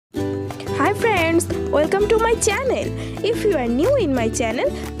Hi friends, welcome to my channel. If you are new in my channel,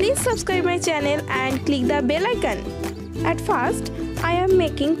 please subscribe my channel and click the bell icon. At first, I am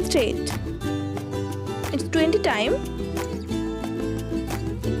making thread. It's 20 time.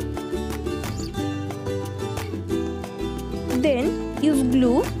 Then use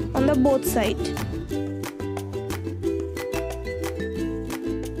glue on the both side.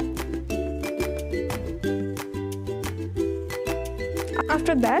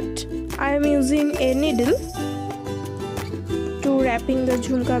 After that, I am using a needle to wrapping the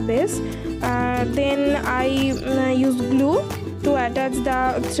jhumka base. Then I use glue to attach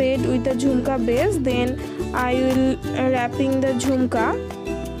the thread with the jhumka base. Then I will wrapping the jhumka.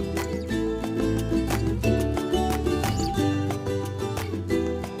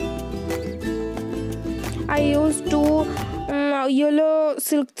 I use two yellow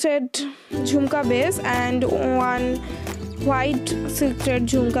silk thread jhumka base and one white silk thread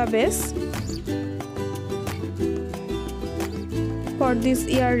jhumka base for this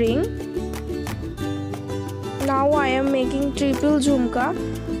earring. Now I am making triple jhumka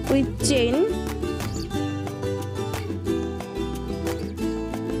with chain.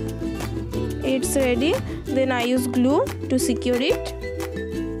 It's ready. Then I use glue to secure it.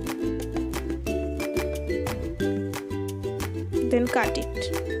 Then cut it.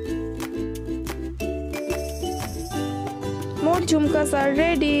 More jhumkas are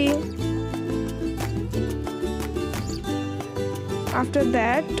ready. After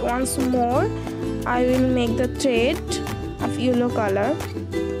that, once more I will make the thread of yellow color.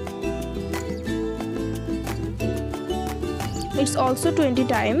 It's also 20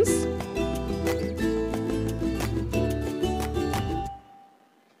 times.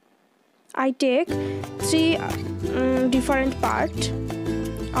 I take three different parts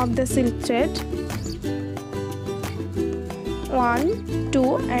of the silk thread. 1,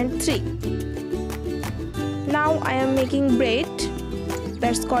 2 and 3. Now I am making braid,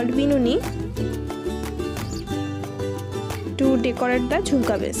 that's called binuni, to decorate the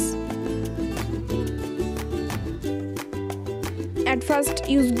jhumka base. At first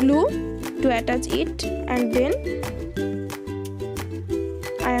use glue to attach it, and then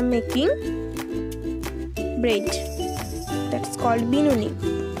I am making braid, that's called binuni.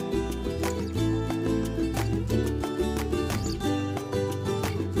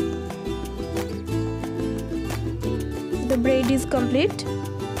 The braid is complete.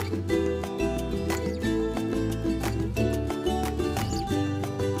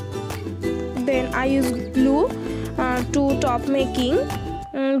 Then I use glue to top making.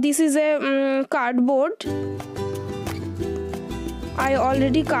 This is a cardboard. I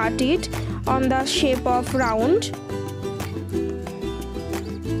already cut it on the shape of round.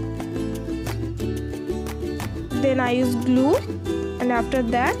 Then I use glue, and after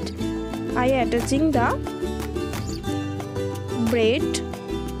that I attaching the braid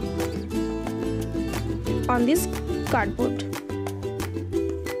on this cardboard.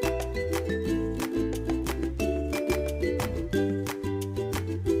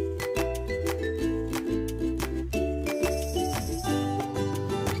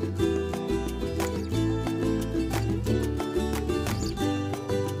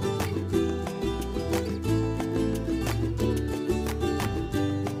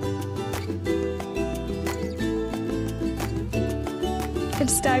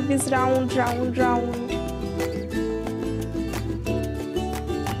 Its type is round, round, round.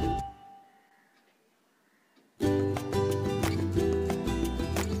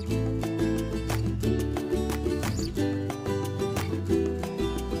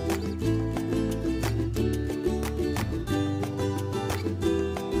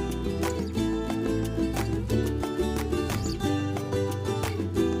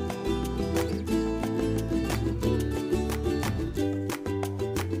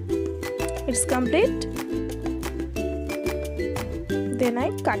 It's complete. Then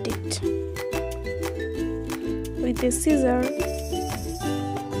I cut it with a scissor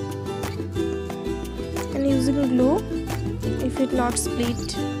and using glue if it not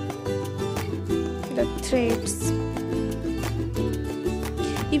split the threads.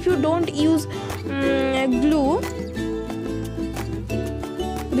 If you don't use glue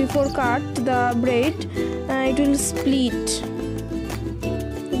before cut the braid, it will split.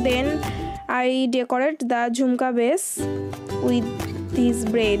 Then I decorate the jhumka base with this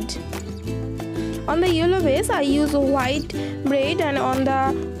braid. On the yellow base I use white braid, and on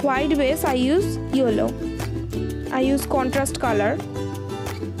the white base I use yellow. I use contrast color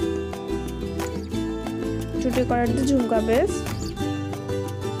to decorate the jhumka base.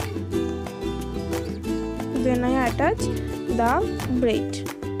 Then I attach the braid.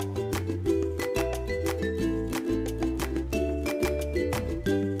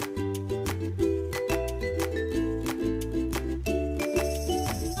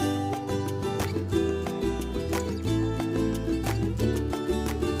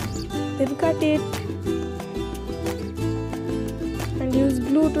 then cut it and use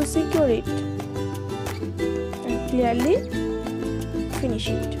glue to secure it and clearly finish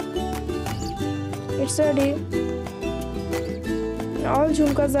it. It's ready. All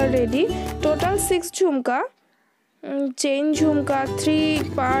jhumkas are ready. Total 6 jhumka. Chain jhumka, 3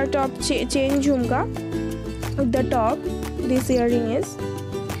 part of chain jhumka with the top. This earring is.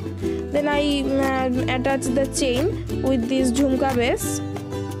 Then I attach the chain with this jhumka base.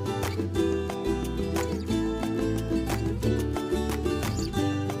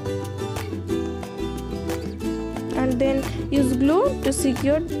 And then use glue to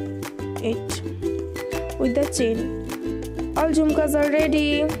secure it with the chain. All jhumkas are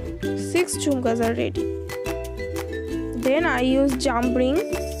ready. 6 jhumkas are ready. Then I use jump ring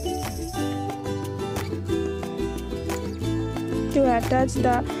to attach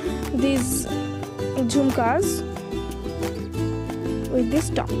these jhumkas with this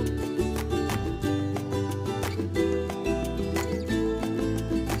top.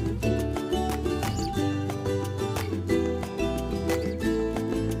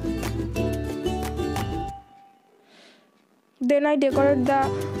 Then I decorate the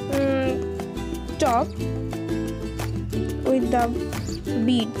top with the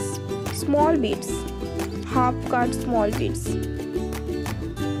beads, small beads, half cut small beads.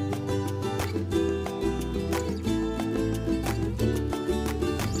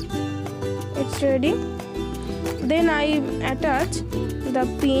 It's ready. Then I attach the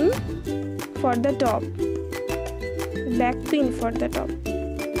pin for the top, back pin for the top.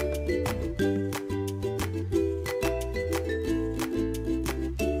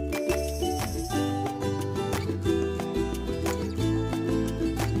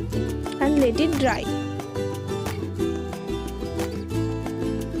 And let it dry.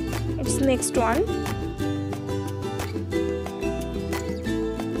 It's next one.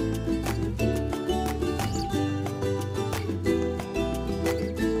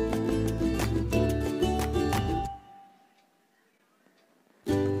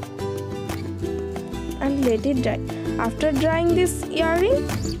 And let it dry. After drying this earring,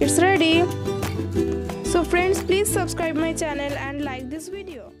 it's ready. So friends, please subscribe my channel and like this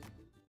video.